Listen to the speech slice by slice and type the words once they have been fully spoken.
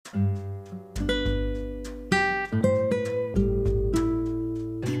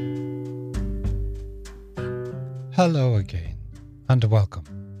Hello again, and welcome.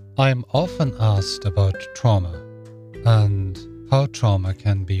 I am often asked about trauma and how trauma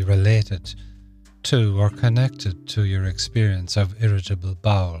can be related to or connected to your experience of irritable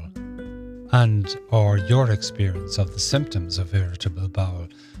bowel and or your experience of the symptoms of irritable bowel.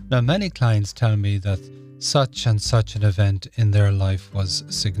 Now, many clients tell me that such and such an event in their life was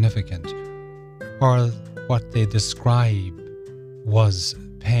significant, or what they describe was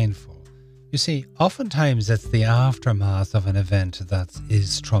painful. You see, oftentimes it's the aftermath of an event that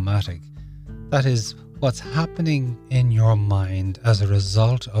is traumatic. That is what's happening in your mind as a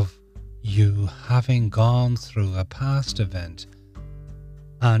result of you having gone through a past event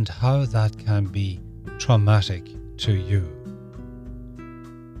and how that can be traumatic to you.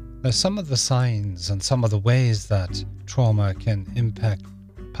 Now, some of the signs and some of the ways that trauma can impact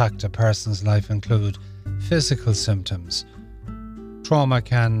a person's life include physical symptoms. Trauma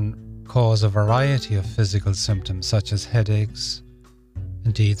can cause a variety of physical symptoms such as headaches,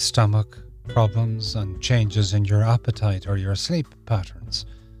 indeed stomach problems, and changes in your appetite or your sleep patterns.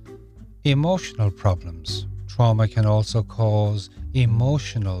 Emotional problems. Trauma can also cause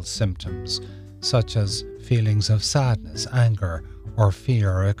emotional symptoms such as feelings of sadness, anger, or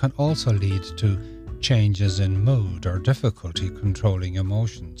fear. It can also lead to changes in mood or difficulty controlling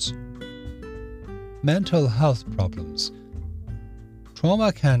emotions. Mental health problems.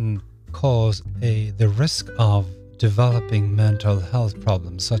 Trauma can cause the risk of developing mental health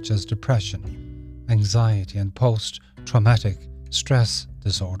problems such as depression, anxiety, and post-traumatic stress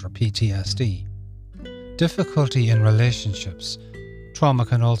disorder, PTSD. Difficulty in relationships. Trauma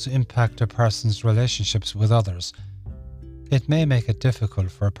can also impact a person's relationships with others. It may make it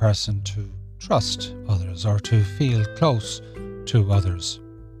difficult for a person to trust others or to feel close to others.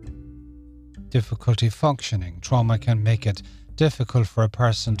 Difficulty functioning. Trauma can make it difficult for a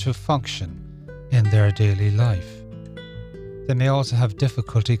person to function in their daily life. They may also have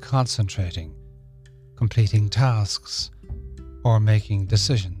difficulty concentrating, completing tasks, or making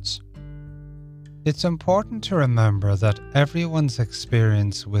decisions. It's important to remember that everyone's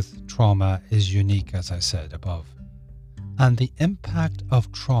experience with trauma is unique, as I said above, and the impact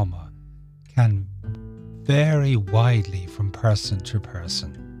of trauma can vary widely from person to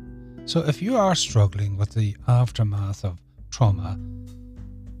person. So if you are struggling with the aftermath of trauma,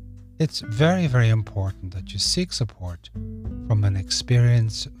 it's very, very important that you seek support from an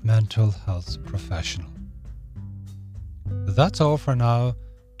experienced mental health professional. That's all for now.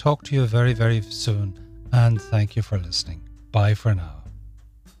 Talk to you very, very soon, and thank you for listening. Bye for now.